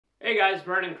Hey guys,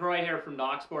 Vernon Croy here from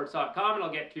DocSports.com, and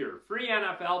I'll get to your free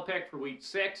NFL pick for Week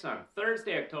 6 on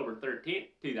Thursday, October 13th,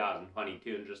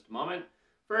 2022 in just a moment.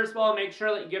 First of all, make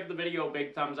sure that you give the video a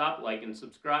big thumbs up, like and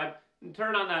subscribe, and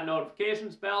turn on that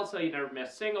notifications bell so you never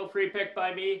miss a single free pick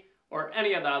by me or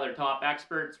any of the other top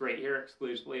experts right here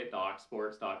exclusively at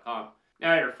DocSports.com.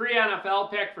 Now your free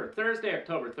NFL pick for Thursday,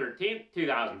 October 13th,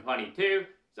 2022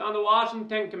 is on the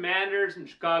Washington Commanders and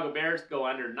Chicago Bears to go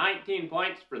under 19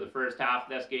 points for the first half of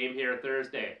this game here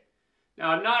Thursday. Now,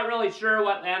 I'm not really sure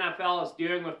what the NFL is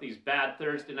doing with these bad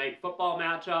Thursday night football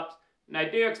matchups, and I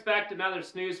do expect another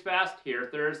snooze fest here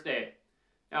Thursday.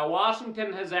 Now,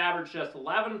 Washington has averaged just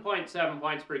 11.7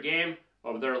 points per game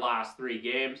over their last 3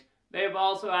 games. They have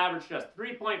also averaged just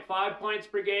 3.5 points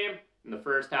per game in the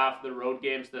first half of the road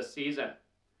games this season.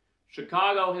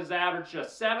 Chicago has averaged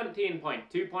just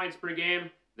 17.2 points per game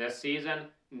this season,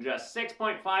 and just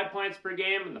 6.5 points per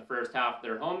game in the first half of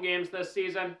their home games this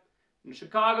season. And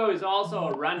Chicago is also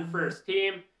a run-first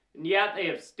team, and yet they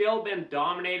have still been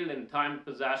dominated in time of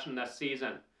possession this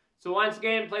season. So once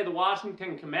again, play the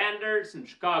Washington Commanders and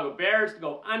Chicago Bears to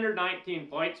go under 19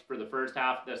 points for the first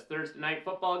half of this Thursday night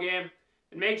football game.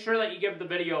 And make sure that you give the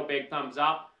video a big thumbs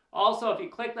up. Also, if you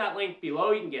click that link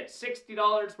below, you can get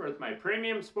 $60 worth of my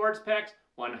premium sports picks,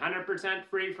 100%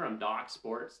 free from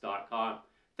DocSports.com.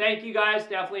 Thank you guys.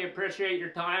 Definitely appreciate your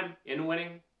time in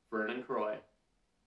winning. Vernon Croy.